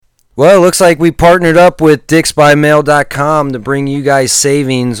Well, it looks like we partnered up with DicksByMail.com to bring you guys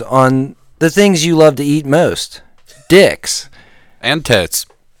savings on the things you love to eat most. Dicks. And tits.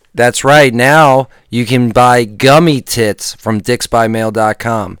 That's right. Now you can buy gummy tits from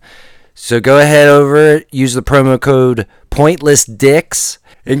DicksByMail.com. So go ahead over, use the promo code PointlessDicks,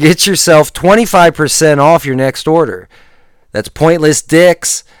 and get yourself 25% off your next order. That's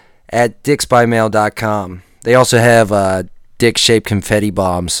PointlessDicks at DicksByMail.com. They also have dick-shaped confetti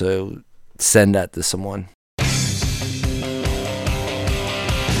bombs, so send that to someone.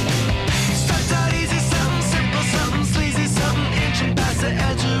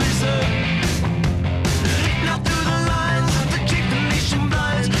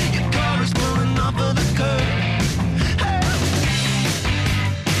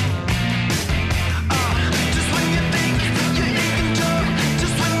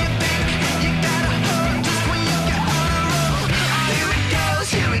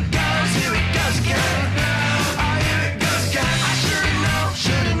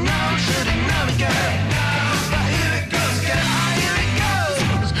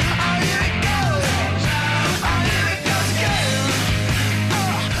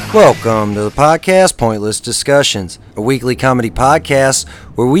 Welcome to the podcast, Pointless Discussions, a weekly comedy podcast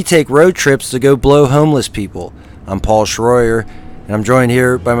where we take road trips to go blow homeless people. I'm Paul Schroyer, and I'm joined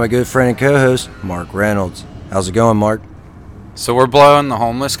here by my good friend and co-host, Mark Reynolds. How's it going, Mark? So we're blowing the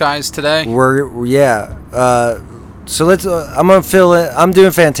homeless guys today? So let's. I'm gonna fill in. I'm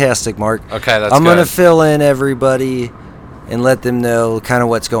doing fantastic, Mark. Okay, that's I'm good. gonna fill in everybody and let them know kind of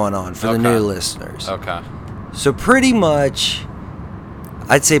what's going on for the new listeners. Okay. So pretty much,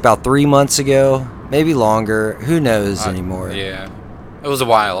 I'd say about 3 months ago, maybe longer. Who knows anymore? Yeah. It was a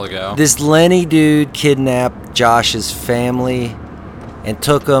while ago. This Lenny dude kidnapped Josh's family and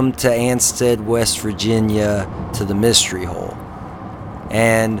took them to Ansted, West Virginia, to the Mystery Hole.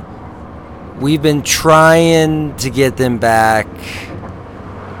 And we've been trying to get them back.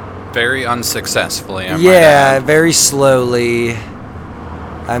 Very unsuccessfully, I might Yeah, add. very slowly.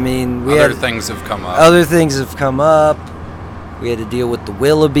 I mean, Other things have come up. Other things have come up. We had to deal with the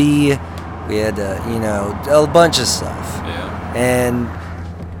Willoughby. We had to, a bunch of stuff. Yeah. And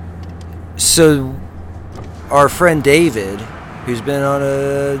so our friend David, who's been on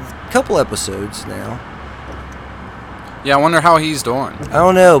a couple episodes now. Yeah, I wonder how he's doing. I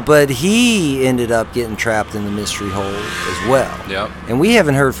don't know, but he ended up getting trapped in the Mystery Hole as well. Yep. And we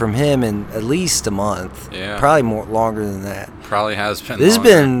haven't heard from him in at least a month. Yeah. Probably longer than that. Probably has been This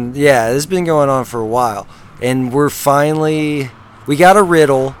longer. has been going on for a while. And we got a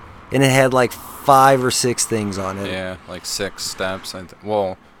riddle, and it had like 5 or 6 things on it. Yeah, like 6 steps. 5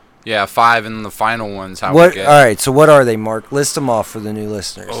 in the final one's how All we get. right, so what are they, Mark? List them off for the new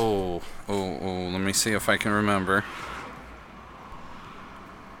listeners. Oh, let me see if I can remember.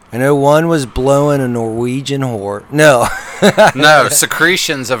 I know one was blowing a Norwegian whore. No. No,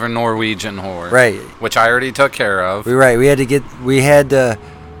 secretions of a Norwegian whore. Right. Which I already took care of. We had to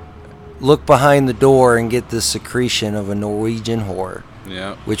look behind the door and get the secretion of a Norwegian whore.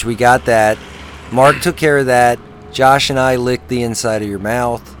 Yeah. Which we got that. Mark took care of that. Josh and I licked the inside of your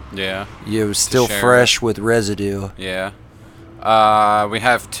mouth. Yeah. It was still fresh with residue. Yeah. We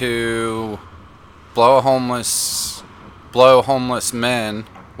have to blow homeless men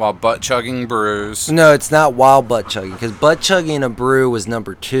while butt chugging brews. No, it's not while butt chugging, because butt chugging a brew was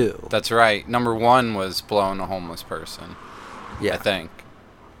number 2. That's right. Number 1 was blowing a homeless person. Yeah. I think.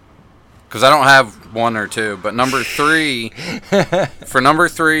 Because I don't have 1 or 2, but number 3, for number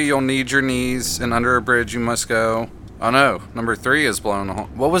 3, you'll need your knees, and under a bridge you must go. Oh no, number 3 is blowing a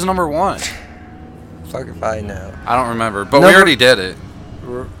What was number 1? Fuck if I know. I don't remember, but we already did it.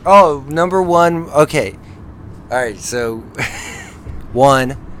 Oh, number 1, okay. Alright, so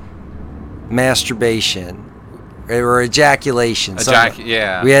 1, masturbation. Or ejaculation.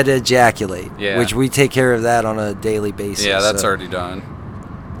 Yeah. We had to ejaculate. Yeah. Which we take care of that on a daily basis. Yeah, that's already done.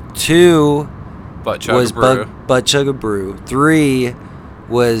 2 butt chug was a brew. butt chug a brew. 3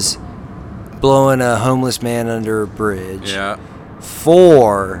 was blowing a homeless man under a bridge. Yeah.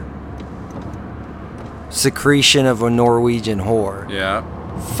 4 secretion of a Norwegian whore. Yeah.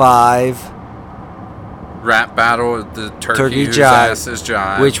 5 rap battle with the turkey whose jive, ass is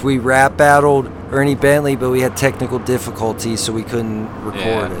jive. which we rap battled Ernie Bentley, but we had technical difficulties, so we couldn't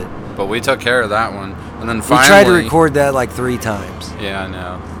record it. But we took care of that one, and then finally We tried to record that like 3 times. Yeah, I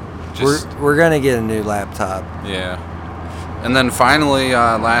know. We're gonna get a new laptop. Yeah. And then finally,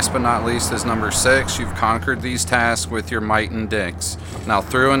 last but not least, is number 6. You've conquered these tasks with your might and dicks. Now,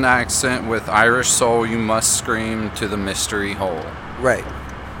 through an accent with Irish soul, you must scream to the mystery hole. Right.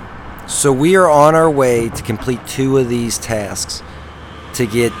 So we are on our way to complete 2 of these tasks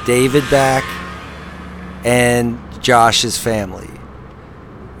to get David back and Josh's family.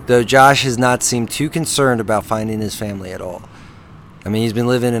 Though Josh has not seemed too concerned about finding his family at all. I mean, he's been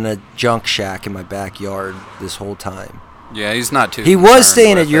living in a junk shack in my backyard this whole time. Yeah, he's not too. He was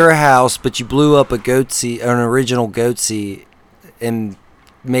staying at your house, but you blew up an original goatsy, and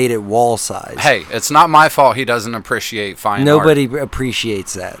made it wall size. Hey, it's not my fault he doesn't appreciate fine Nobody art.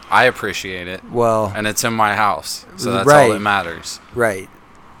 appreciates that. I appreciate it. Well, and it's in my house, so that's right, all that matters. Right.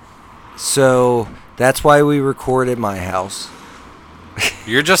 So that's why we record at my house.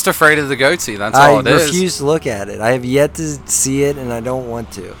 You're just afraid of the goatsy. That's all it is. I refuse to look at it. I have yet to see it, and I don't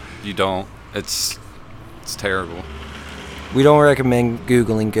want to. You don't. It's terrible. We don't recommend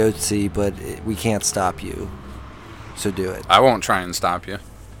Googling goatsy, but we can't stop you. So do it. I won't try and stop you.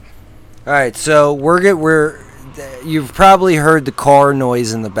 All right, so you've probably heard the car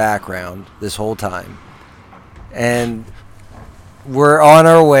noise in the background this whole time. And we're on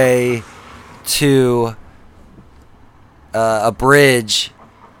our way to a bridge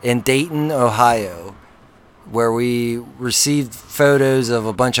in Dayton, Ohio, where we received photos of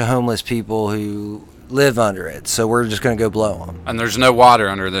a bunch of homeless people who live under it. So we're just going to go blow them. And there's no water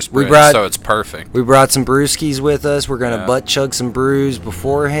under this bridge, so it's perfect. We brought some brewskis with us. We're going to butt chug some brews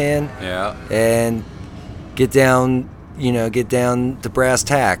beforehand. Yeah. And get down to brass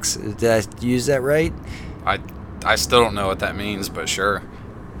tacks. Did I use that right? I still don't know what that means, but sure.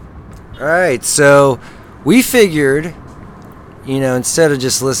 All right, so we figured, instead of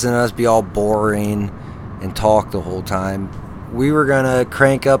just listening to us be all boring and talk the whole time, we were going to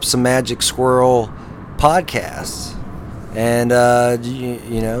crank up some Magic Squirrel podcasts and,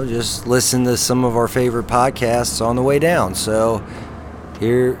 just listen to some of our favorite podcasts on the way down. So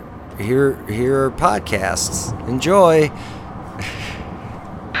here are podcasts. Enjoy.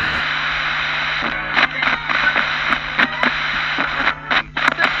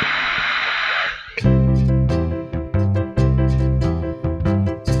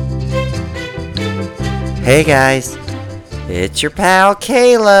 Hey guys, it's your pal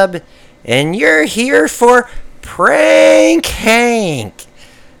Caleb, and you're here for Prank Hank,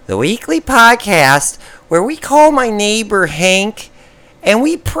 the weekly podcast where we call my neighbor Hank and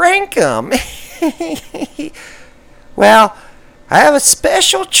we prank him. Well, I have a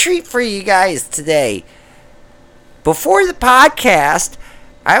special treat for you guys today. Before the podcast,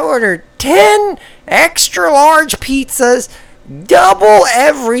 I ordered 10 extra large pizzas, double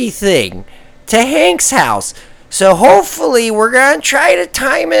everything, to Hank's house. So hopefully we're going to try to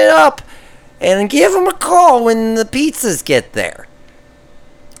time it up and give him a call when the pizzas get there.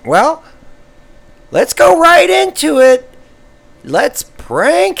 Well, let's go right into it. Let's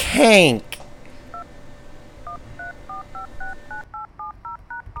prank Hank.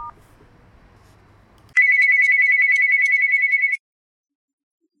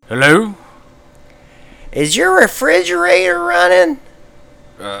 Hello? Is your refrigerator running?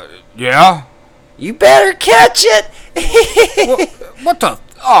 Yeah? You better catch it. What the?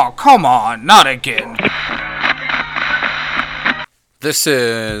 Oh, come on, not again. This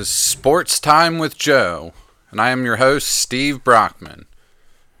is Sports Time with Joe, and I am your host, Steve Brockman.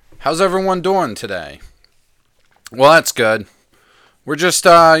 How's everyone doing today? Well, that's good. We're just,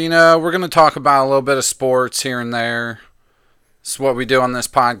 we're going to talk about a little bit of sports here and there. It's what we do on this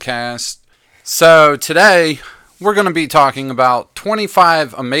podcast. So today, we're going to be talking about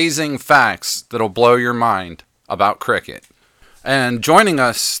 25 amazing facts that'll blow your mind about cricket. And joining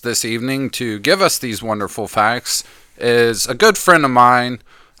us this evening to give us these wonderful facts is a good friend of mine.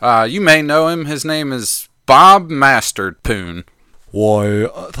 You may know him. His name is Bob Masterpoon. Why,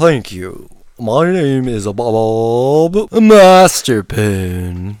 thank you. My name is Bob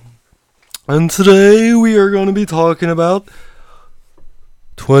Masterpoon. And today we are going to be talking about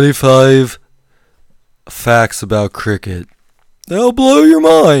 25 facts about cricket. They'll blow your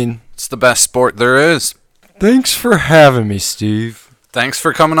mind. It's the best sport there is. Thanks for having me, Steve. Thanks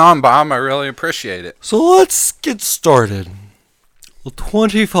for coming on, Bob. I really appreciate it. So let's get started.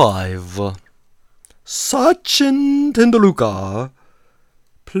 25. Sachin Tendulkar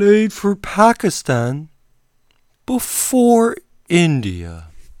played for Pakistan before India.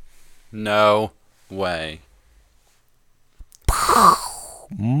 No way.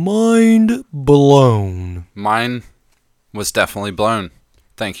 Mind blown. Mine was definitely blown.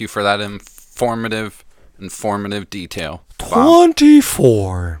 Thank you for that informative detail, Bob.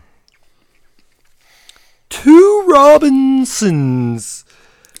 24. 2 Robinsons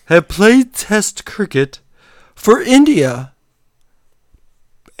have played Test cricket for India,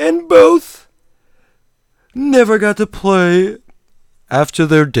 and both never got to play after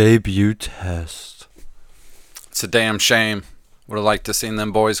their debut Test. It's a damn shame. Would have liked to seen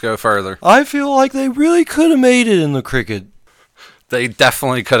them boys go further. I feel like they really could have made it in the cricket. They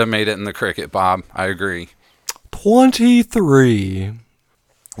definitely could have made it in the cricket, Bob. I agree. 23.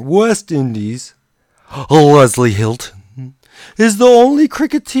 West Indies. Leslie Hilton is the only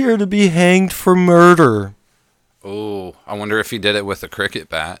cricketer to be hanged for murder. Oh, I wonder if he did it with a cricket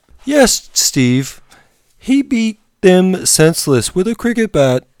bat. Yes, Steve. He beat them senseless with a cricket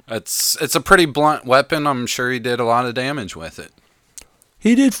bat. It's a pretty blunt weapon. I'm sure he did a lot of damage with it.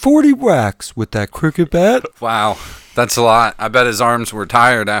 He did 40 whacks with that cricket bat. Wow, that's a lot. I bet his arms were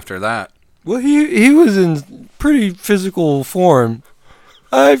tired after that. Well, he was in pretty physical form.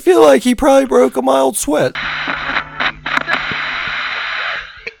 I feel like he probably broke a mild sweat.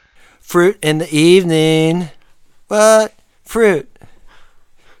 Fruit in the evening. What? Fruit.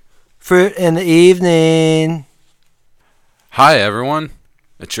 Fruit in the evening. Hi, everyone.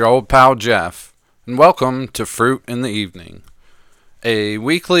 It's your old pal Jeff, and welcome to Fruit in the Evening, a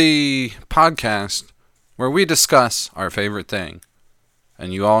weekly podcast where we discuss our favorite thing.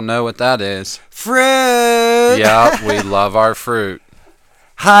 And you all know what that is. Fruit! Yeah, we love our fruit.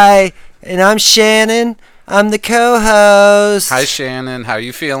 Hi, and I'm Shannon. I'm the co-host. Hi, Shannon. How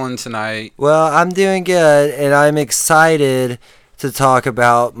you feeling tonight? Well, I'm doing good, and I'm excited to talk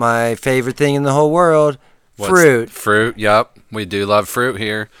about my favorite thing in the whole world, fruit. Fruit, yep. We do love fruit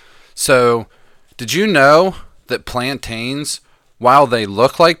here. So, did you know that plantains, while they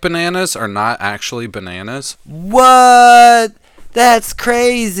look like bananas, are not actually bananas? What? That's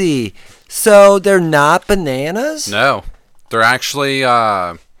crazy. So they're not bananas? No. They're actually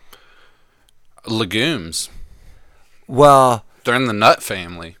legumes. Well, They're in the nut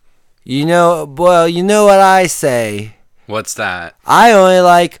family. you know what I say. What's that? I only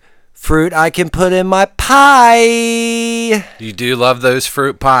like fruit I can put in my pie. You do love those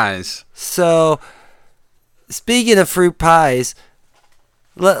fruit pies. So, speaking of fruit pies,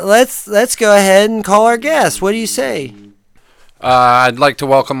 let's go ahead and call our guest. What do you say? I'd like to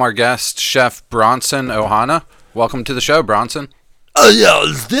welcome our guest, Chef Bronson Ohana. Welcome to the show, Bronson. Oh,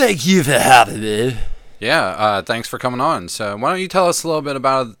 yeah, thank you for having me. Yeah, thanks for coming on. So why don't you tell us a little bit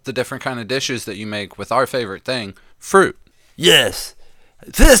about the different kind of dishes that you make with our favorite thing, fruit. Yes.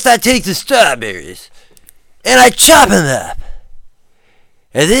 First, I take the strawberries and I chop them up.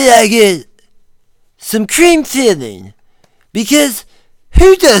 And then I get some cream filling. Because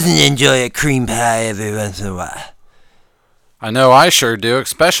who doesn't enjoy a cream pie every once in a while? I know I sure do,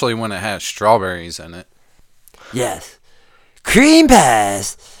 especially when it has strawberries in it. Yes. Cream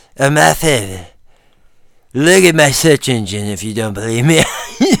pies are my favorite. Look at my search engine if you don't believe me.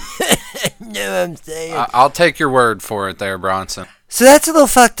 Know what I'm saying? I'll take your word for it there, Bronson. So that's a little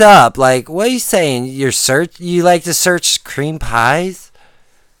fucked up. Like, what are you saying? You like to search cream pies?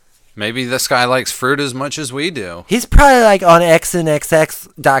 Maybe this guy likes fruit as much as we do. He's probably like on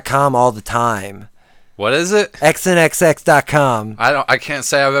xnxx.com all the time. What is it? xnxx.com. I can't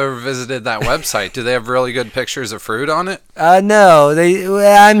say I've ever visited that website. Do they have really good pictures of fruit on it? No.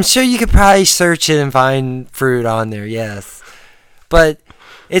 I'm sure you could probably search it and find fruit on there, yes. But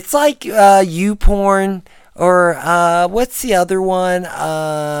it's like YouPorn or what's the other one?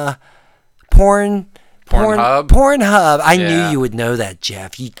 Pornhub? Pornhub. I knew Yeah. you would know that,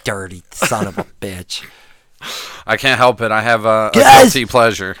 Jeff. You dirty son of a bitch. I can't help it. I have a Guys! guilty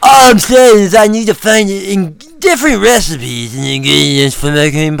pleasure. All I'm saying is I need to find different recipes and ingredients for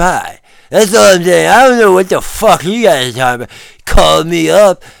my cream pie. That's all I'm saying. I don't know what the fuck you guys are talking about. Call me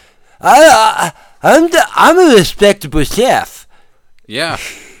up. I'm a respectable chef. Yeah.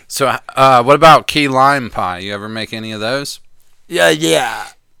 So, what about key lime pie? You ever make any of those? Yeah.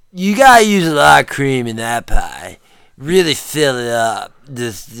 You gotta use a lot of cream in that pie. Really fill it up.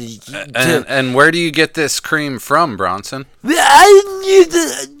 And where do you get this cream from, Bronson? I use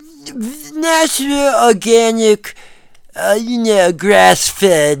the natural, organic,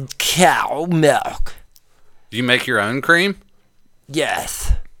 grass-fed cow milk. Do you make your own cream?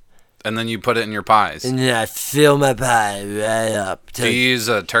 Yes. And then you put it in your pies? And then I fill my pie right up. Do you use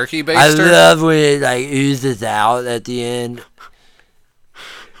a turkey I baster? love when it oozes out at the end.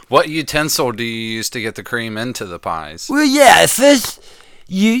 What utensil do you use to get the cream into the pies? Well, yeah, first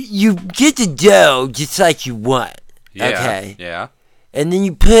you get the dough just like you want. Yeah. Okay. Yeah. And then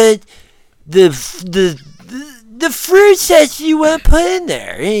you put the fruits that you want to put in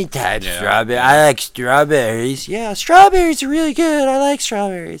there. Any type of strawberry. I like strawberries. Yeah, strawberries are really good. I like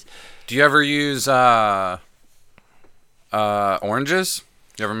strawberries. Do you ever use oranges?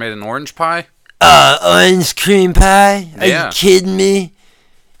 You ever made an orange pie? Orange cream pie? Are Yeah. you kidding me?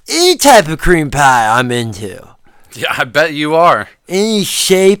 Any type of cream pie I'm into. Yeah, I bet you are. Any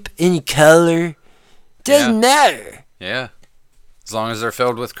shape, any color. Doesn't matter. Yeah. As long as they're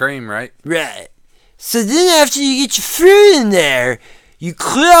filled with cream, right? Right. So then after you get your fruit in there, you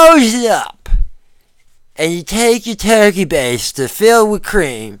close it up. And you take your turkey base to fill with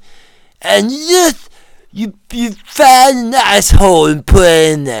cream. And you find a nice hole and put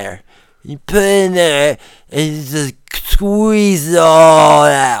it in there. You put it in there and you just squeeze it all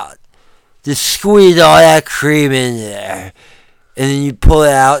out. Just squeeze all that cream in there. And then you pull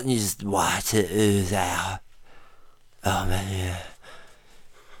it out and you just watch it ooze out. Oh man.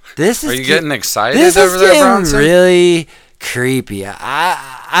 Are you getting excited this over is there, getting Bronson? really creepy.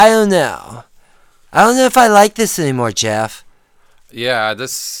 I don't know. I don't know if I like this anymore, Jeff. Yeah,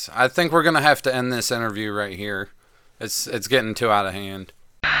 I think we're gonna have to end this interview right here. It's getting too out of hand.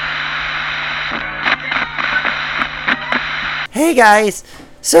 Hey guys,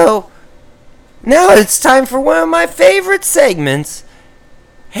 so now it's time for one of my favorite segments,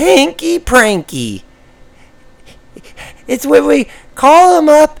 Hanky Pranky. It's where we call them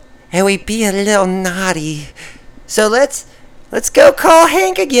up and we be a little naughty. So let's go call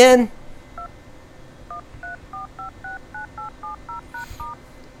Hank again.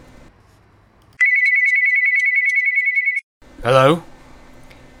 Hello?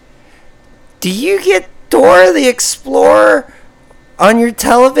 Do you get Dora the Explorer on your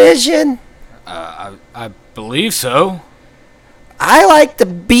television? I believe so. I like to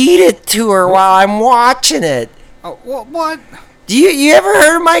beat it to her while I'm watching it. Oh, what? Do you ever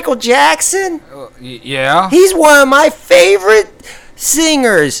heard of Michael Jackson? Yeah? He's one of my favorite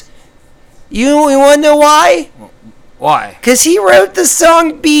singers. You want to know why? Why? Because he wrote the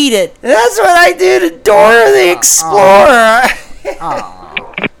song Beat It. And that's what I do to Dora the Explorer.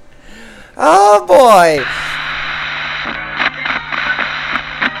 Oh, boy.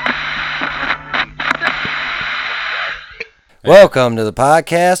 Welcome to the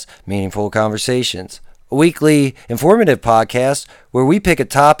podcast, Meaningful Conversations, a weekly informative podcast where we pick a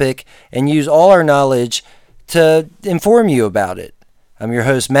topic and use all our knowledge to inform you about it. I'm your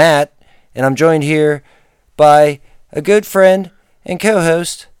host, Matt, and I'm joined here by a good friend and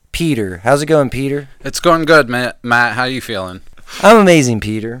co-host, Peter. How's it going, Peter? It's going good, Matt. How you feeling? I'm amazing,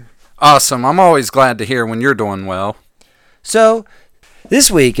 Peter. Awesome. I'm always glad to hear when you're doing well. So, this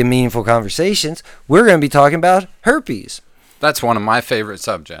week in Meaningful Conversations, we're going to be talking about herpes. That's one of my favorite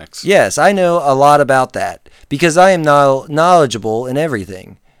subjects. Yes, I know a lot about that because I am knowledgeable in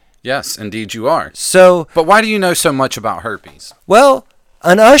everything. Yes, indeed you are. So, But why do you know so much about herpes? well,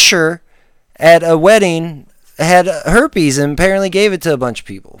 an usher at a wedding had herpes and apparently gave it to a bunch of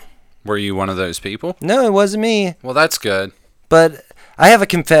people. Were you one of those people? No, it wasn't me. Well, that's good. But I have a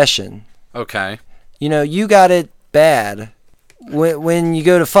confession. Okay. You know, you got it bad when you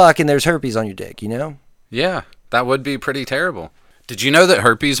go to fuck and there's herpes on your dick, you know? Yeah, that would be pretty terrible. Did you know that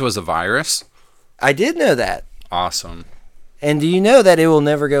herpes was a virus? I did know that. Awesome. And do you know that it will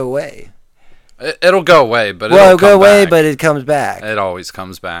never go away? It'll go away, but Well, it'll it'll go come away, back. but it comes back. It always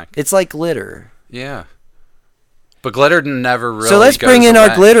comes back. It's like glitter. Yeah. But glitter never really So let's goes bring in our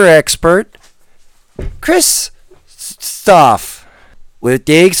away. glitter expert, Christoph. Well,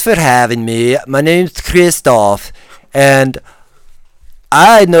 thanks for having me. My name's Christoph, and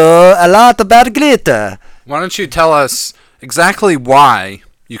I know a lot about glitter. Why don't you tell us exactly why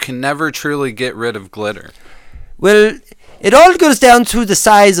you can never truly get rid of glitter? Well, it all goes down to the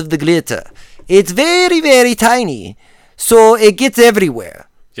size of the glitter. It's very, very tiny, so it gets everywhere.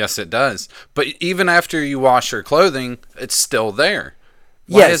 Yes, it does. But even after you wash your clothing, it's still there.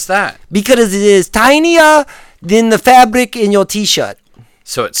 Why Yes. is that? Because it is tinier than the fabric in your t-shirt.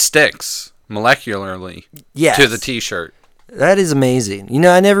 So it sticks molecularly Yes. to the t-shirt. That is amazing. You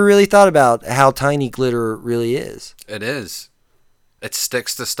know, I never really thought about how tiny glitter really is. It is. It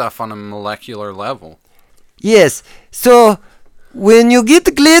sticks to stuff on a molecular level. Yes. So when you get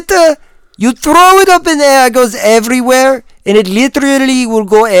the glitter, you throw it up in the air, it goes everywhere, and it literally will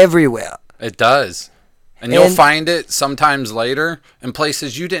go everywhere. It does. And you'll And- find it sometimes later in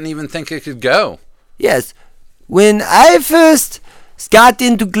places you didn't even think it could go. Yes. When I first got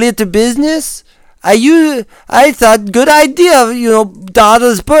into glitter business, I thought, good idea,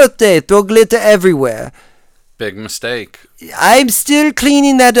 daughter's birthday, throw glitter everywhere. Big mistake. I'm still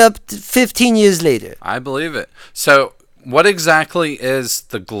cleaning that up 15 years later. I believe it. So, what exactly is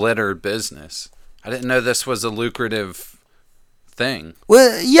the glitter business? I didn't know this was a lucrative thing.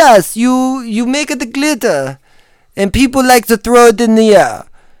 Well, yes, you make it the glitter, and people like to throw it in the air.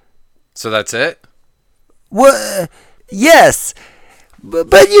 So that's it? Well, yes, but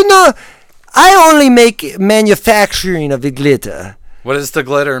I only make manufacturing of the glitter. What is the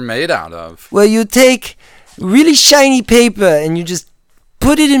glitter made out of? Well, you take really shiny paper and you just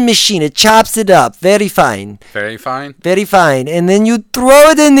put it in machine. It chops it up. Very fine. Very fine. Very fine. And then you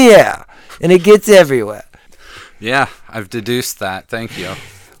throw it in the air. And it gets everywhere. Yeah, I've deduced that. Thank you.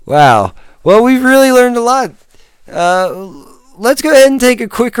 Wow. Well, we've really learned a lot. Let's go ahead and take a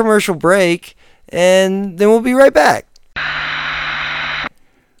quick commercial break. And then we'll be right back.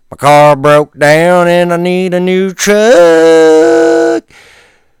 My car broke down and I need a new truck.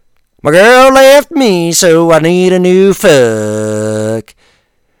 My girl left me, so I need a new fuck.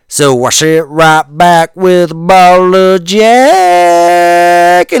 So I sit right back with a bottle of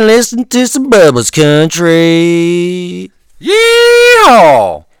Jack and listen to some Bubba's Country.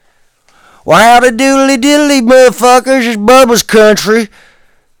 Yeehaw! Well, howdy doodly diddly, motherfuckers. It's Bubba's Country.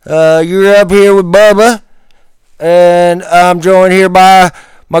 You're up here with Bubba, and I'm joined here by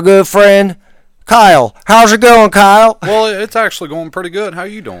my good friend Kyle. How's it going, Kyle? Well, it's actually going pretty good. How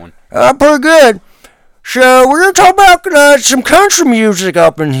you doing? I'm pretty good. So we're gonna talk about some country music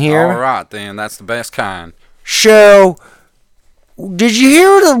up in here. All right, then. That's the best kind. So, did you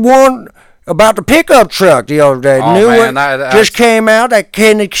hear the one about the pickup truck the other day? Oh, New man, one that's- just came out. That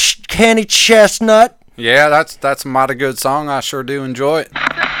Kenny Chestnut. Yeah, that's a mighty good song. I sure do enjoy it.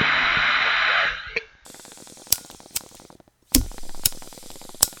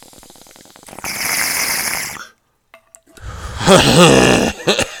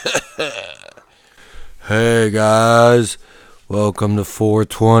 Hey guys, welcome to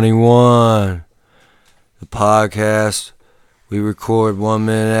 421, the podcast. We record 1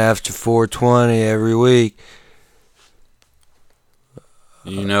 minute after 420 every week.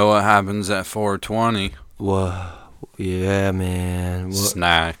 You know what happens at 420? Whoa, yeah, man. What?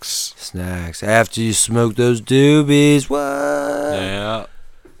 Snacks. Snacks. After you smoke those doobies, what? Yeah.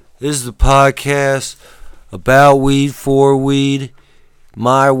 This is the podcast about weed, for weed,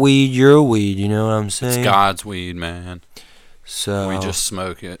 my weed, your weed. You know what I'm saying? It's God's weed, man. So We just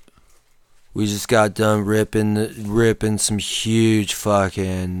smoke it. we just got done ripping some huge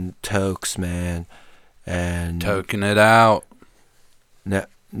fucking tokes, man, and Toking it out.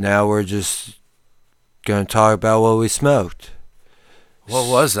 now we're just gonna talk about what we smoked. What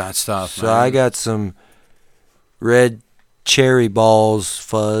was that stuff, So man? I got some red cherry balls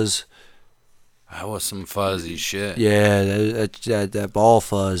fuzz. That was some fuzzy shit. Yeah, that ball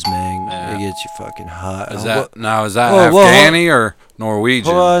fuzz, man. Yeah. It gets you fucking hot. Is that Whoa, Afghani or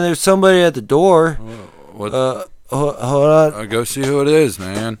Norwegian? Hold on, there's somebody at the door. What? Hold on. Go see who it is,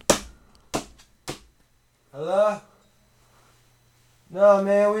 man. Hello? No,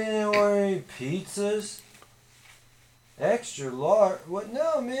 man, we didn't order any pizzas. Extra large. What?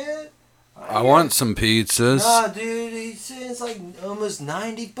 No, man. I want some pizzas. Nah, dude, he said it's like almost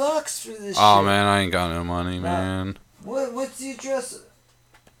 $90 for this Oh shit. man, I ain't got no money, man. What's the address?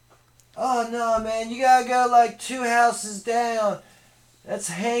 Oh, no, man, you gotta go like 2 houses down. That's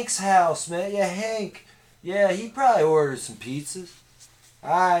Hank's house, man. Yeah, Hank. Yeah, he probably ordered some pizzas.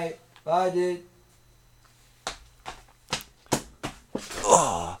 Alright, bye, dude.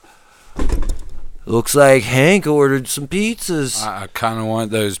 Oh. Looks like Hank ordered some pizzas. I kind of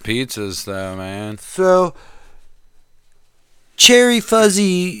want those pizzas though, man. So, cherry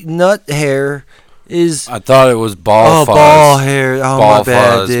fuzzy nut hair is... I thought it was ball fuzz. ball hair. Oh, Ball my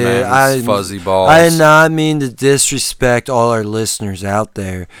bad, fuzz, dude. man. It's fuzzy balls. I did not mean to disrespect all our listeners out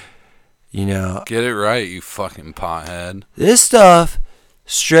there. You know, Get it right, you fucking pothead. this stuff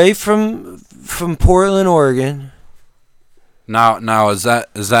straight from Portland, Oregon. Now is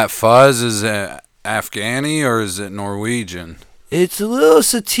that fuzz? Is it Afghani or is it Norwegian? It's a little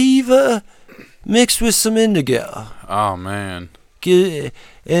sativa mixed with some indigo. Oh man.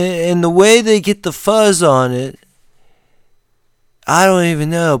 And the way they get the fuzz on it, I don't even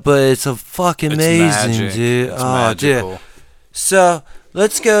know, but it's a fucking It's amazing, magic. dude. It's Oh, magical. dude. So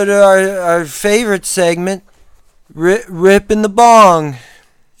let's go to our favorite segment, ripping the bong.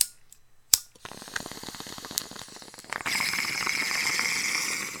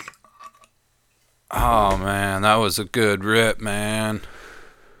 Oh man, that was a good rip, man.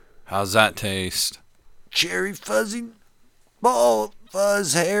 How's that taste? Cherry fuzzy ball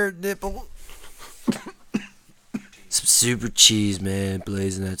fuzz hair nipple. Some super cheese, man.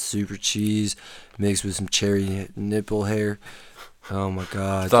 Blazing that super cheese mixed with some cherry nipple hair. Oh my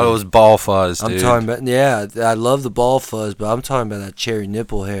god. I thought it dude. was ball fuzz, dude. I'm talking about, yeah, I love the ball fuzz, but I'm talking about that cherry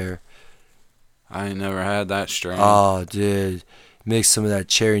nipple hair. I ain't never had that strain. Oh, dude. Mix some of that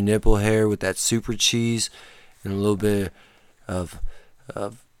cherry nipple hair with that super cheese and a little bit of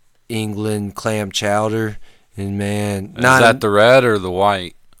England clam chowder. And, man. Is that the red or the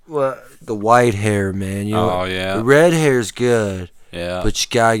white? Well, the white hair, man. You know, Oh, yeah. The red hair's good, Yeah. but you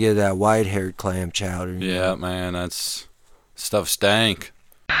gotta get that white haired clam chowder. you Yeah, know? man, that's Stuff stank.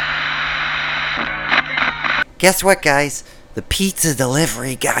 Guess what, guys? The pizza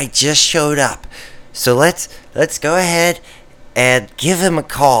delivery guy just showed up. So let's go ahead and give him a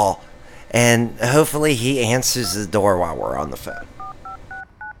call, and hopefully he answers the door while we're on the phone.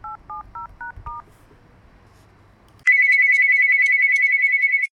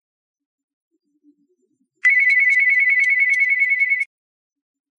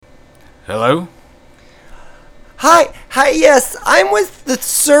 Hello? Hi, yes, I'm with the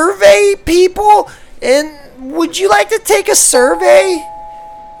survey people, and would you like to take a survey?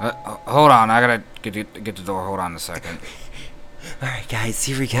 Hold on, I gotta get the door. Hold on a second. Alright, guys,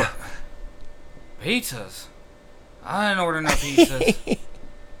 here we go. Pizzas? I didn't order no pizzas.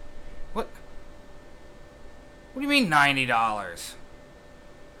 What? What do you mean $90?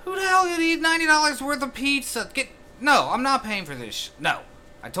 Who the hell would eat $90 worth of pizza? No, I'm not paying for this. No,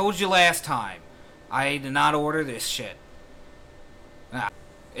 I told you last time. I did not order this shit.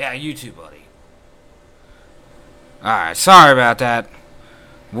 Yeah, you too, buddy. Alright, sorry about that.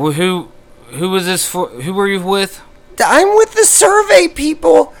 Well, who was this for? Who were you with? I'm with the survey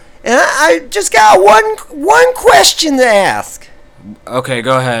people, and I just got one question to ask. Okay,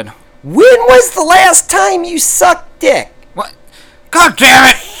 go ahead. When was the last time you sucked dick? What? God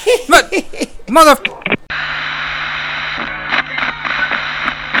damn it! Mother...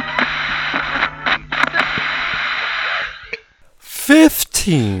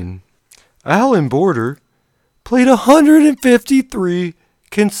 15. Alan Border played 153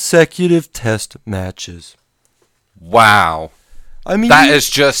 consecutive test matches. Wow. I mean, That is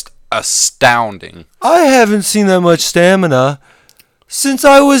just astounding. I haven't seen that much stamina since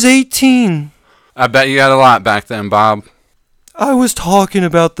I was 18. I bet you had a lot back then, Bob. I was talking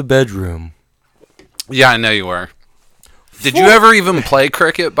about the bedroom. Yeah, I know you were. Did you ever even play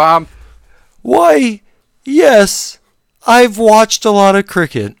cricket, Bob? Why, yes, I've watched a lot of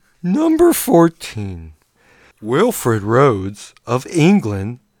cricket. Number 14. Wilfred Rhodes of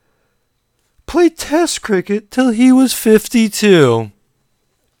England played test cricket till he was 52.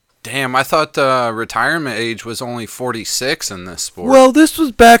 Damn, I thought the retirement age was only 46 in this sport. Well, this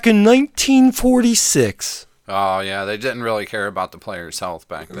was back in 1946. Oh, yeah, they didn't really care about the player's health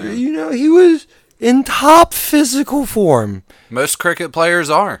back then. You know, he was in top physical form. Most cricket players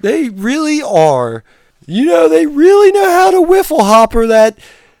are. They really are. You know, they really know how to wiffle hopper that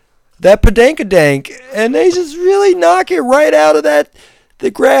padankadank, and they just really knock it right out of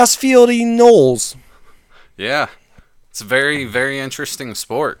the grass fieldy knolls. Yeah, it's a very, very interesting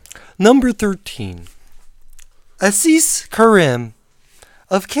sport. Number 13. Asis Karim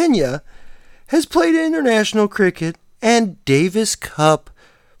of Kenya has played international cricket and Davis Cup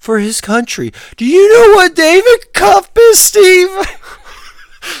for his country. Do you know what Davis Cup is, Steve?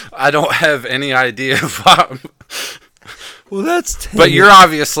 I don't have any idea, Bob. Well, that's tennis. But you're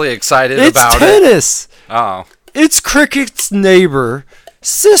obviously excited about it. It's tennis. Oh. It's cricket's neighbor,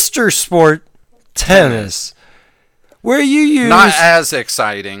 sister sport, tennis. Where you use... Not as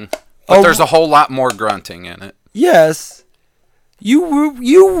exciting, but there's a whole lot more grunting in it. Yes. You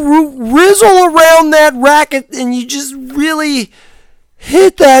rizzle around that racket and you just really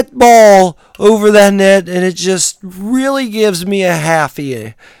hit that ball over that net, and it just really gives me a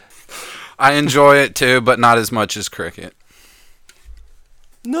halfie. I enjoy it too, but not as much as cricket.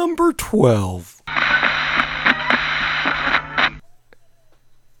 Number 12.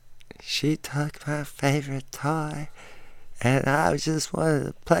 She took my favorite toy, and I just wanted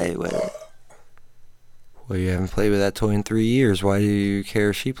to play with it. Well, you haven't played with that toy in 3 years. Why do you care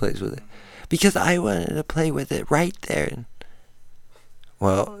if she plays with it? Because I wanted to play with it right there.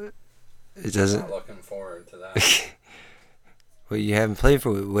 Well, it doesn't... I'm not looking forward to that. Well, you haven't played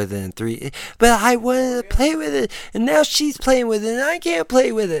with it in 3... But I wanted to play with it, and now she's playing with it, and I can't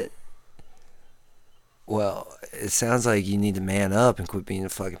play with it. Well, it sounds like you need to man up and quit being a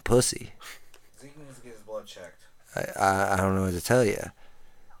fucking pussy. Zeke needs to get his blood checked. I don't know what to tell you.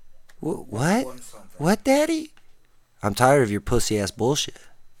 What? What, Daddy? I'm tired of your pussy-ass bullshit.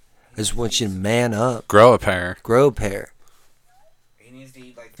 I just want you to man up. Grow a pair. Grow a pair. He needs to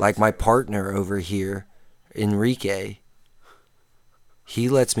eat Like my partner over here, Enrique. He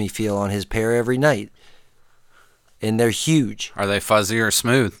lets me feel on his pair every night. And they're huge. Are they fuzzy or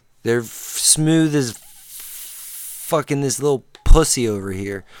smooth? They're smooth as fucking this little pussy over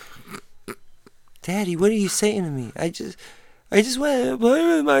here. Daddy, what are you saying to me? I just want to play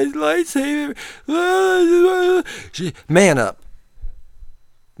with my lightsaber. Man up.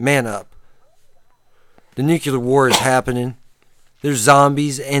 Man up. The nuclear war is happening. There's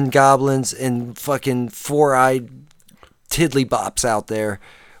zombies and goblins and fucking four-eyed tiddlybops out there.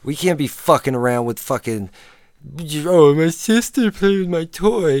 We can't be fucking around with fucking Oh, my sister played with my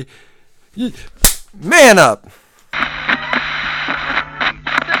toy. Man up!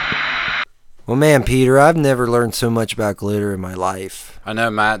 Well, man, Peter, I've never learned so much about glitter in my life. I know,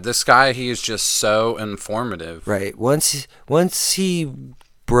 Matt. This guy, he is just so informative. Right. Once he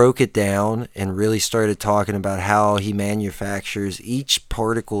broke it down and really started talking about how he manufactures each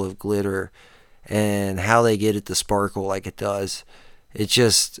particle of glitter and how they get it to sparkle like it does,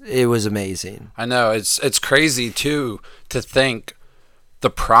 it was amazing. I know. It's crazy, too, to think the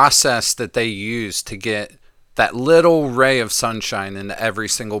process that they use to get that little ray of sunshine into every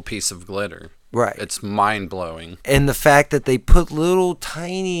single piece of glitter. Right. It's mind-blowing. And the fact that they put little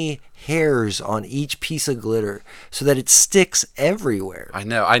tiny hairs on each piece of glitter so that it sticks everywhere. I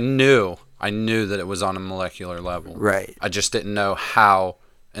know. I knew that it was on a molecular level. Right. I just didn't know how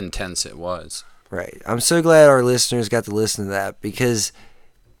intense it was. Right. I'm so glad our listeners got to listen to that, because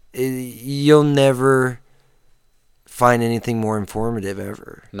you'll never find anything more informative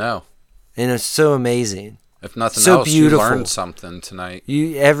ever. No. And it's so amazing. If nothing So else, beautiful. you learned something tonight.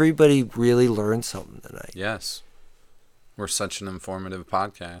 Everybody really learned something tonight. Yes. We're such an informative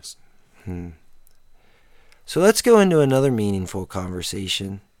podcast. So let's go into another meaningful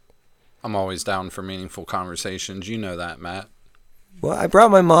conversation. I'm always down for meaningful conversations. You know that, Matt. Well, I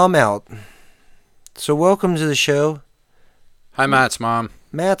brought my mom out. So welcome to the show. Hi, Matt's mom.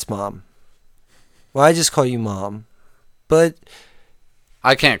 Matt's mom. Well, I just call you Mom. But,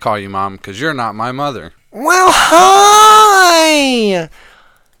 I can't call you Mom because you're not my mother. well, hi!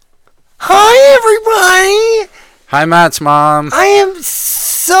 Hi, everybody! Hi, Matt's mom. I am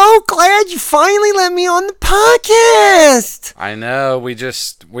so glad you finally let me on the podcast! I know. We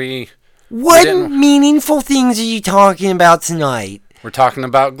What didn't- meaningful things are you talking about tonight? we're talking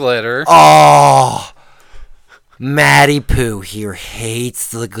about glitter. Oh, Matty Poo here hates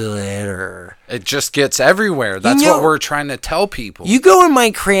the glitter. It just gets everywhere. That's know- what we're trying to tell people. You go in my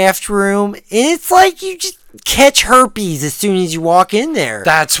craft room, and it's like you just catch herpes as soon as you walk in there.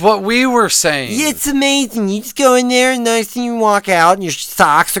 That's what we were saying. It's amazing. You just go in there, and next thing you walk out, and your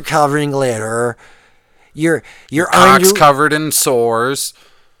socks are covered in glitter. Your Cock's covered in sores.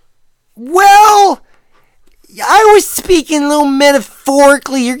 Well, I was speaking a little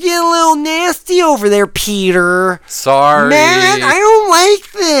metaphorically. You're getting a little nasty over there, Peter. Sorry. Man, I don't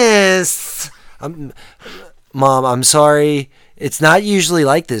like this. Mom, I'm sorry. It's not usually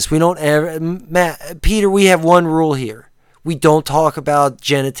like this. We don't ever... Peter, we have one rule here. We don't talk about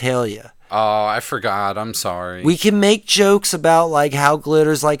genitalia. Oh, I forgot. I'm sorry. We can make jokes about like how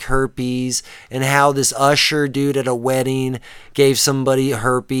glitter's like herpes and how this usher dude at a wedding gave somebody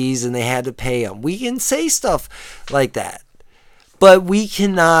herpes and they had to pay him. We can say stuff like that. But we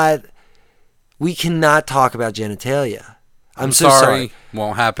cannot talk about genitalia. I'm so sorry.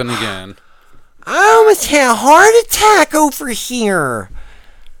 Won't happen again. I almost had a heart attack over here.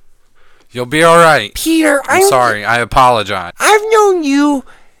 You'll be all right. Peter, I'm sorry. I apologize. I've known you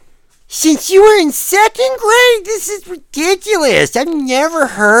since you were in second grade. This is ridiculous. I've never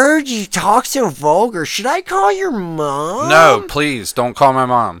heard you talk so vulgar. Should I call your mom? No, please don't call my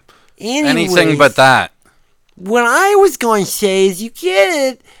mom. Anyways, Anything but that. What I was going to say is you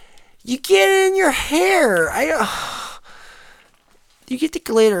get it in your hair. You get the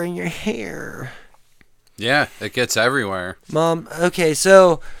glitter in your hair. Yeah, it gets everywhere. Mom, okay,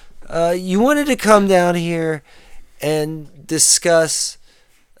 so you wanted to come down here and discuss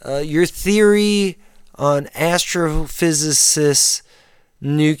your theory on astrophysicist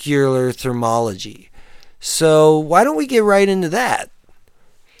nuclear thermology. So why don't we get right into that?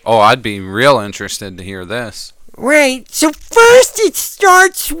 Oh, I'd be real interested to hear this. Right, so first it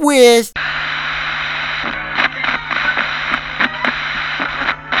starts with...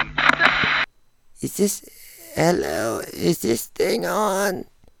 Is this thing on?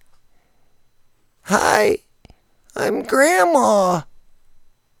 Hi, I'm Grandma.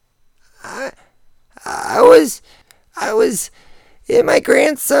 I was in my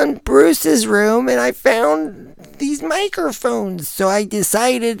grandson Bruce's room and I found these microphones, so I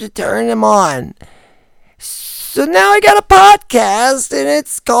decided to turn them on. So now I got a podcast and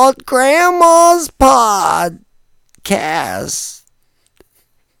it's called Grandma's Podcast.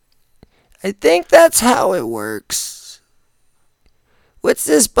 I think that's how it works. What's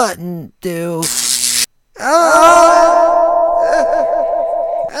this button do?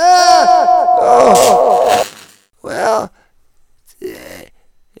 Well,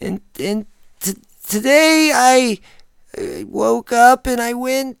 today I woke up and I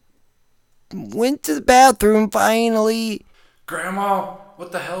went to the bathroom finally. Grandma,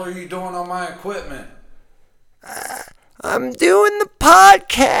 what the hell are you doing on my equipment? I'm doing the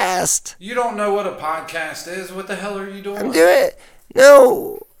podcast. You don't know what a podcast is? What the hell are you doing? I'm doing it.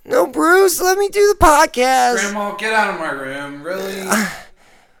 No, Bruce, let me do the podcast. Grandma, get out of my room. Really?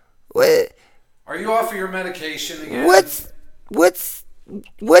 What? Are you off of your medication again? What's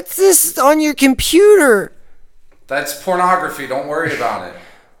this on your computer? That's pornography. Don't worry about it.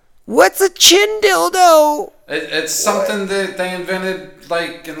 What's a chin dildo? It's something that they invented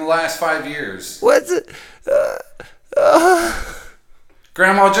like in the last 5 years. What's it?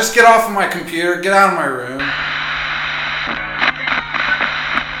 Grandma, just get off of my computer. Get out of my room.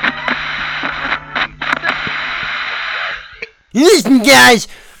 Listen, guys,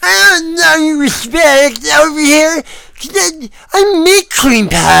 I don't know your respect over here. 'Cause I make cream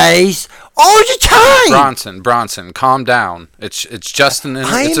pies all the time. Bronson, calm down. It's just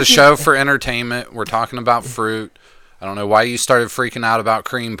it's a show for entertainment. We're talking about fruit. I don't know why you started freaking out about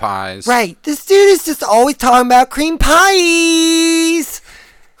cream pies. Right, this dude is just always talking about cream pies.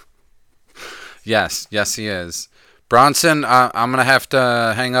 Yes, he is. Bronson, I'm going to have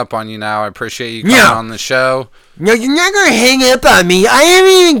to hang up on you now. I appreciate you coming on the show. No, you're not going to hang up on me. I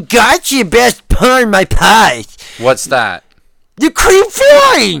haven't even got your best part of my pies. What's that? The cream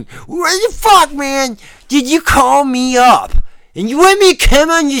filling. What the fuck, man? Did you call me up? And you want me to come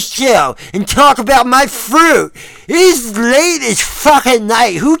on your show and talk about my fruit? It is late as fucking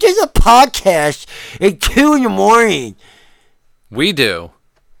night. Who does a podcast at 2 in the morning? We do.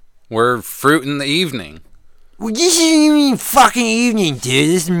 We're fruit in the evening. Well, this isn't even fucking evening, dude.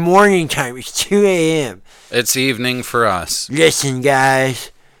 This is morning time. It's 2 a.m. It's evening for us. Listen, guys.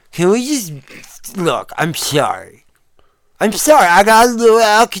 Can we just... Look, I'm sorry. I got a little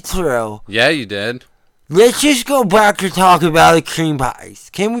Alcatraz. Yeah, you did. Let's just go back to talk about the cream pies.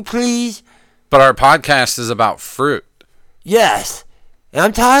 Can we please? But our podcast is about fruit. Yes. And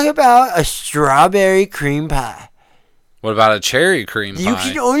I'm talking about a strawberry cream pie. What about a cherry cream pie? You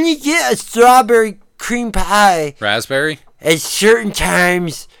can only get a strawberry cream pie Raspberry? at certain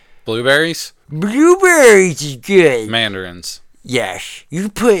times. Blueberries? Blueberries is good. Mandarins? Yes. You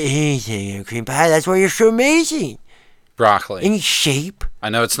can put anything in a cream pie. That's why you're so amazing. Broccoli? Any shape. I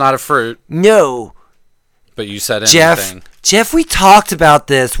know it's not a fruit. No. But you said anything. Jeff, we talked about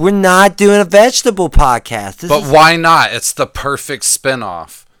this. We're not doing a vegetable podcast. Why not? It's the perfect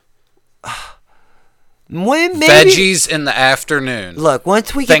spinoff. Veggies in the afternoon. Look,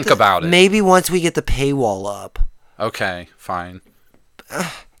 once we think about it. Maybe once we get the paywall up. Okay, fine.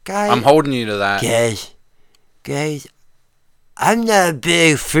 Guys, I'm holding you to that. Guys, I'm not a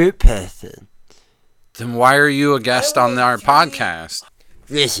big fruit person. Then why are you a guest on our podcast?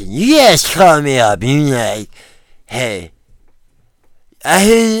 Listen, you guys call me up. You're like, hey,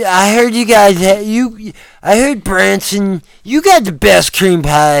 I heard you guys. I heard Branson. You got the best cream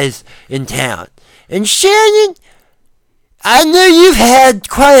pies in town. And Shannon, I know you've had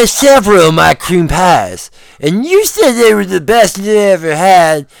quite several of my cream pies. And you said they were the best you ever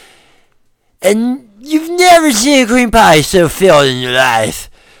had. And you've never seen a cream pie so filled in your life.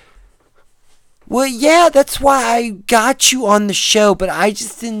 Well, yeah, that's why I got you on the show. But I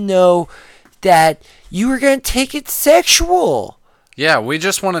just didn't know that you were going to take it sexual. Yeah, we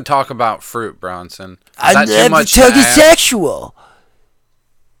just want to talk about fruit, Bronson. I never took it sexual.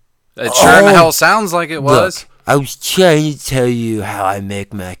 It sure in the hell sounds like it was. Look, I was trying to tell you how I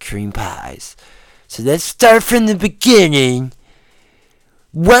make my cream pies. So let's start from the beginning.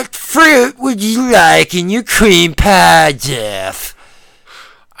 What fruit would you like in your cream pie, Jeff?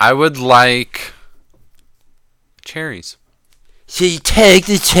 I would like cherries. So you take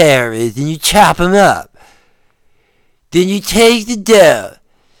the cherries and you chop them up. Then you take the dough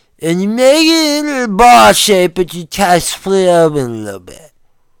and you make it in a ball shape, but you kind of split it open a little bit.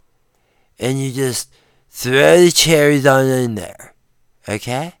 And you just throw the cherries on in there.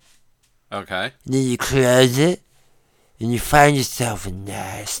 Okay? Okay. And then you close it. And you find yourself a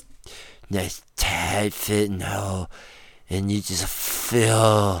nice tight fitting hole. And you just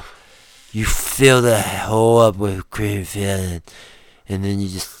fill the hole up with cream filling. And then you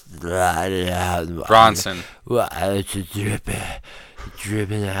just slide it out. Bronson. Well, it's dripping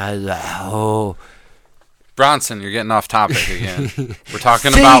out of that hole. Bronson, you're getting off topic again. We're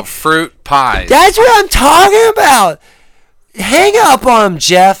talking about fruit pies. That's what I'm talking about. Hang up on him,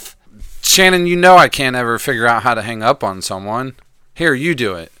 Jeff. Shannon, you know I can't ever figure out how to hang up on someone. Here, you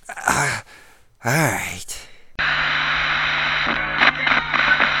do it. All right.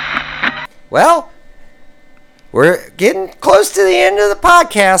 Well, we're getting close to the end of the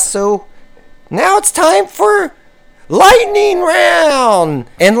podcast, so now it's time for Lightning Round.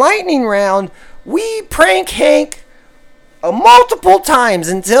 In Lightning Round, we prank Hank multiple times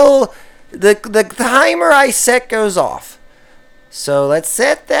until the timer I set goes off. So let's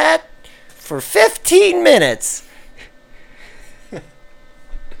set that for 15 minutes.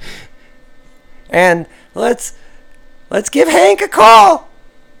 And let's give Hank a call.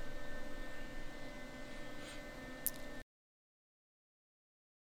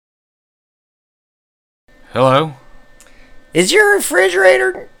 Hello? Is your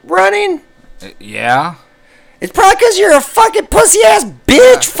refrigerator running? Yeah? It's probably because you're a fucking pussy-ass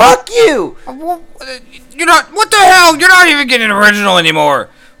bitch. Fuck you. You're not. What the hell? You're not even getting original anymore.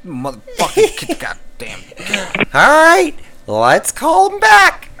 Motherfucking goddamn. All right, let's call him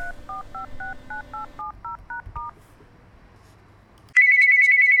back.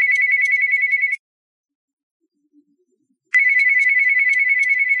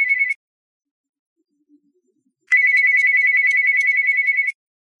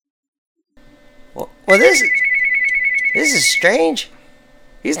 Well, this is strange.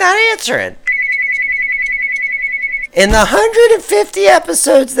 He's not answering. In the 150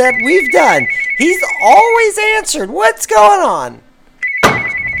 episodes that we've done, he's always answered. What's going on?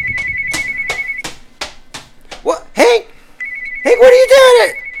 What, Hank? Hank, what are you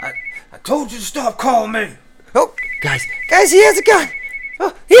doing? I told you to stop calling me. Oh, guys, he has a gun.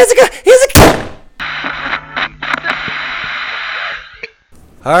 Oh, he has a gun.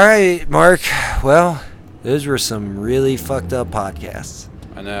 All right, Mark. Well, those were some really fucked up podcasts.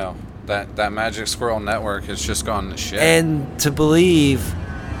 I know. That Magic Squirrel Network has just gone to shit. And to believe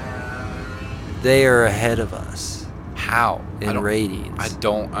they are ahead of us. How? In ratings. I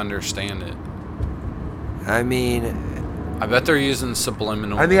don't understand it. I mean, I bet they're using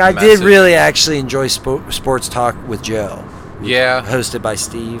subliminal I did messaging. really actually enjoy Sports Talk with Joe. Yeah. Hosted by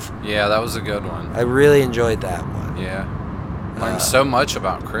Steve. Yeah, that was a good one. I really enjoyed that one. Yeah. Learned so much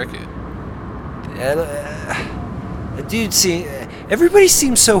about cricket. Dude, see, everybody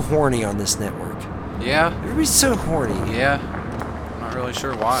seems so horny on this network. Yeah. Everybody's so horny. Yeah. I'm not really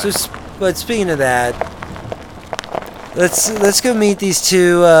sure why. So, but speaking of that, let's go meet these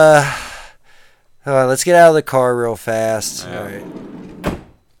two. Let's get out of the car real fast. Yeah. All right.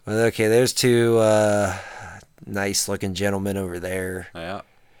 Well, okay, there's two nice-looking gentlemen over there. Yeah.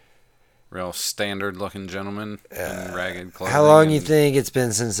 Real standard-looking gentlemen in ragged clothing. How long you think it's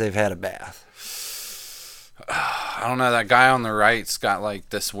been since they've had a bath? I don't know. That guy on the right's got like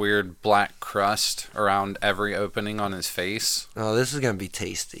this weird black crust around every opening on his face. Oh, this is gonna be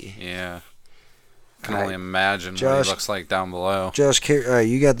tasty. Yeah. Can All only right. imagine what Josh- he looks like down below. Josh, all right,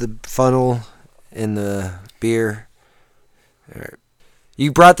 you got the funnel and the beer. All right.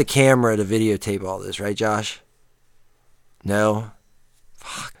 You brought the camera to videotape all this, right, Josh? No?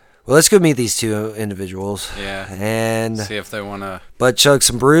 Fuck. Well, let's go meet these two individuals. Yeah. And See if they want to. butt chug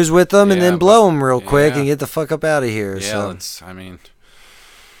some brews with them and Yeah, then blow them real quick yeah. and get the fuck up out of here. Yeah, So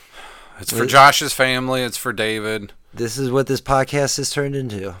it's for Josh's family. It's for David. this is what this podcast has turned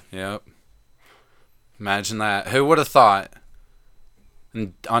into. Yep. Imagine that. Who would have thought?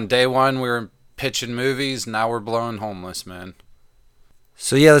 And on day one, we were pitching movies. Now we're blowing homeless men.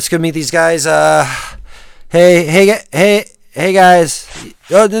 So yeah, let's go meet these guys. Hey guys.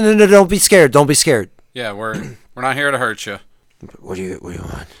 Oh, no, don't be scared. Don't be scared. Yeah, we're not here to hurt you. What do you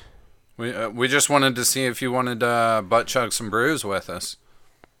want? We just wanted to see if you wanted to butt chug some brews with us.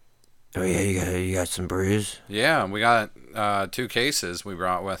 Oh yeah, you got some brews. Yeah, we got 2 cases we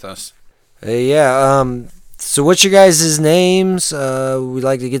brought with us. Yeah. So what's your guys' names? We'd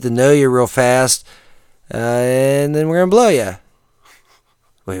like to get to know you real fast, and then we're gonna blow you.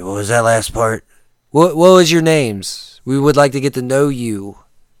 Wait, what was that last part? What was your names? We would like to get to know you.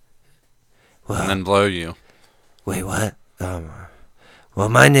 Well, And then blow you. wait, what? Well,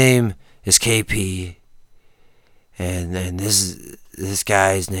 my name is KP, and this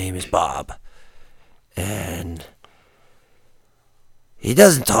guy's name is Bob, and he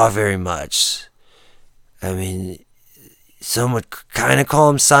doesn't talk very much. I mean, some would kind of call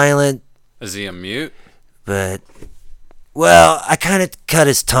him silent, Is he a mute? but well, I kind of cut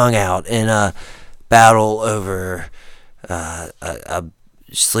his tongue out in a battle over a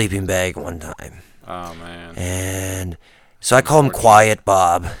sleeping bag one time. Oh, man. And so I call him Quiet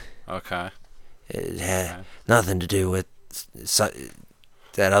Bob. Okay. It had nothing to do with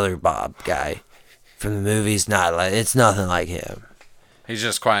that other Bob guy from the movies. It's nothing like him. He's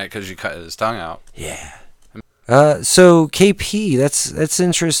just quiet because you cut his tongue out. Yeah. So KP, that's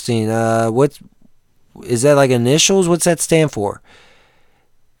interesting. What is that, like initials? What's that stand for?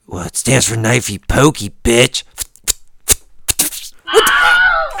 Well, it stands for knifey pokey, bitch.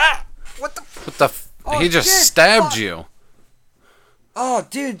 What the he just stabbed you. Oh,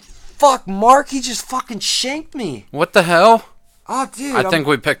 dude, fuck, Mark, he just fucking shanked me. What the hell? Oh, dude. I think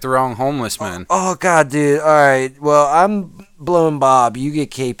we picked the wrong homeless man. Oh, God, dude. All right. Well, I'm blowing Bob. You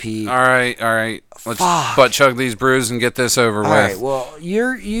get KP. All right. Let's Fuck. butt chug these brews and get this over All with. right. Well,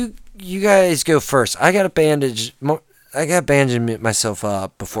 you guys go first. I got to bandage myself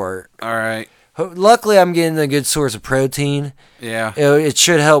up before. All right. Luckily, I'm getting a good source of protein. Yeah. It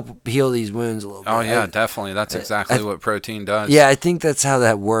should help heal these wounds a little bit. Oh, yeah, definitely. That's exactly what protein does. Yeah, I think that's how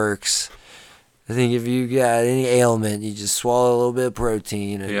that works. I think if you got any ailment, you just swallow a little bit of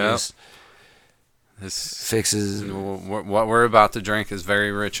protein and just this fixes. What we're about to drink is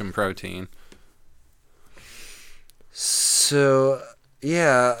very rich in protein. So,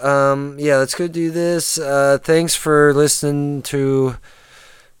 let's go do this. Thanks for listening to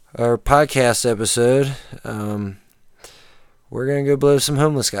our podcast episode. We're going to go blow some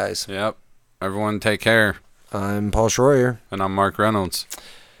homeless guys. Yep. Everyone take care. I'm Paul Schroyer. And I'm Mark Reynolds.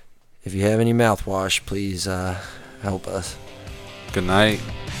 If you have any mouthwash, please help us. Good night.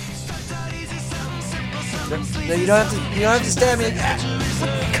 No, you don't have to stab me.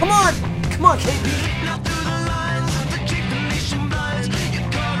 Come on, KP.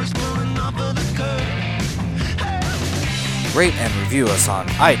 Rate and review us on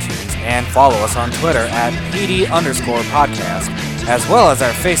iTunes and follow us on Twitter at PD_podcast, as well as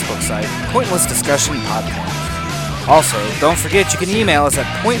our Facebook site, Pointless Discussion Podcast. Also, don't forget you can email us at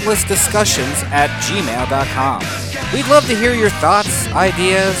pointlessdiscussions@gmail.com. We'd love to hear your thoughts,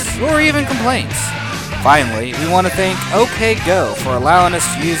 ideas, or even complaints. Finally, we want to thank OK Go for allowing us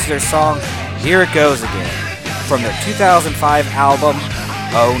to use their song Here It Goes Again from their 2005 album,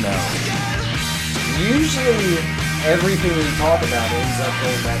 Oh No. Usually, everything we talk about ends up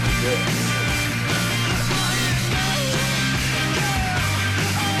going back to good.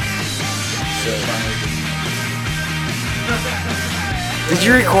 Did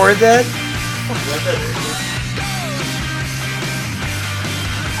you record that?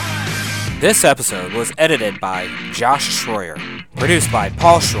 This episode was edited by Josh Schroyer, produced by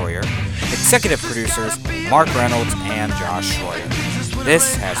Paul Schroyer, executive producers Mark Reynolds and Josh Schroyer.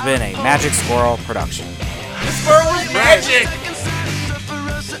 This has been a Magic Squirrel production. The squirrel is magic!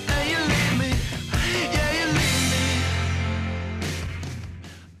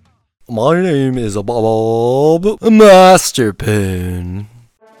 My name is Bob Masterpoon.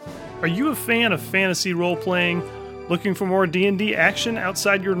 Are you a fan of fantasy role-playing? Looking for more D&D action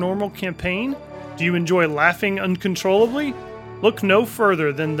outside your normal campaign? Do you enjoy laughing uncontrollably? Look no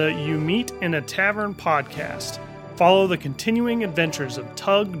further than the You Meet in a Tavern podcast. Follow the continuing adventures of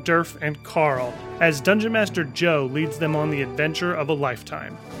Tug, Durf, and Carl as Dungeon Master Joe leads them on the adventure of a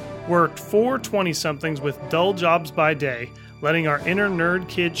lifetime. We're 4 20-somethings with dull jobs by day, letting our inner nerd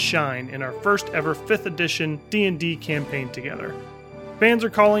kids shine in our first ever 5th edition D&D campaign together. Fans are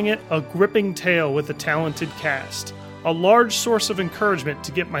calling it a gripping tale with a talented cast, a large source of encouragement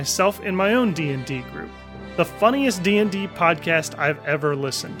to get myself in my own D&D group, the funniest D&D podcast I've ever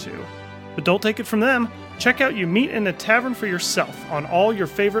listened to. But don't take it from them. Check out You Meet in a Tavern for yourself on all your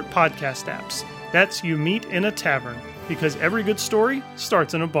favorite podcast apps. That's You Meet in a Tavern, because every good story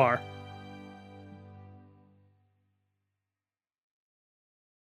starts in a bar.